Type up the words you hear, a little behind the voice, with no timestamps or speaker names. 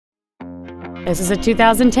This is a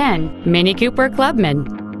 2010 Mini Cooper Clubman.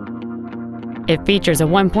 It features a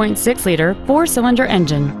 1.6-liter four-cylinder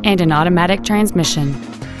engine and an automatic transmission.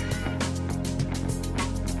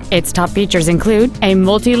 Its top features include a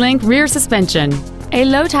multi-link rear suspension, a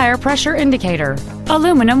low tire pressure indicator,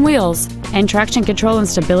 aluminum wheels, and traction control and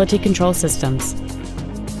stability control systems.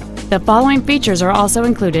 The following features are also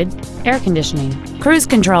included: air conditioning, cruise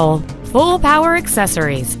control, full power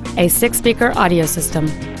accessories, a 6-speaker audio system,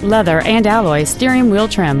 leather and alloy steering wheel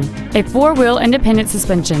trim, a 4-wheel independent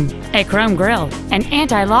suspension, a chrome grille, an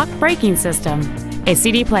anti-lock braking system, a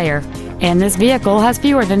CD player, and this vehicle has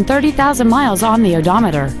fewer than 30,000 miles on the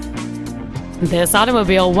odometer. This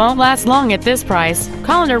automobile won't last long at this price.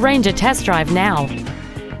 Call and arrange a test drive now.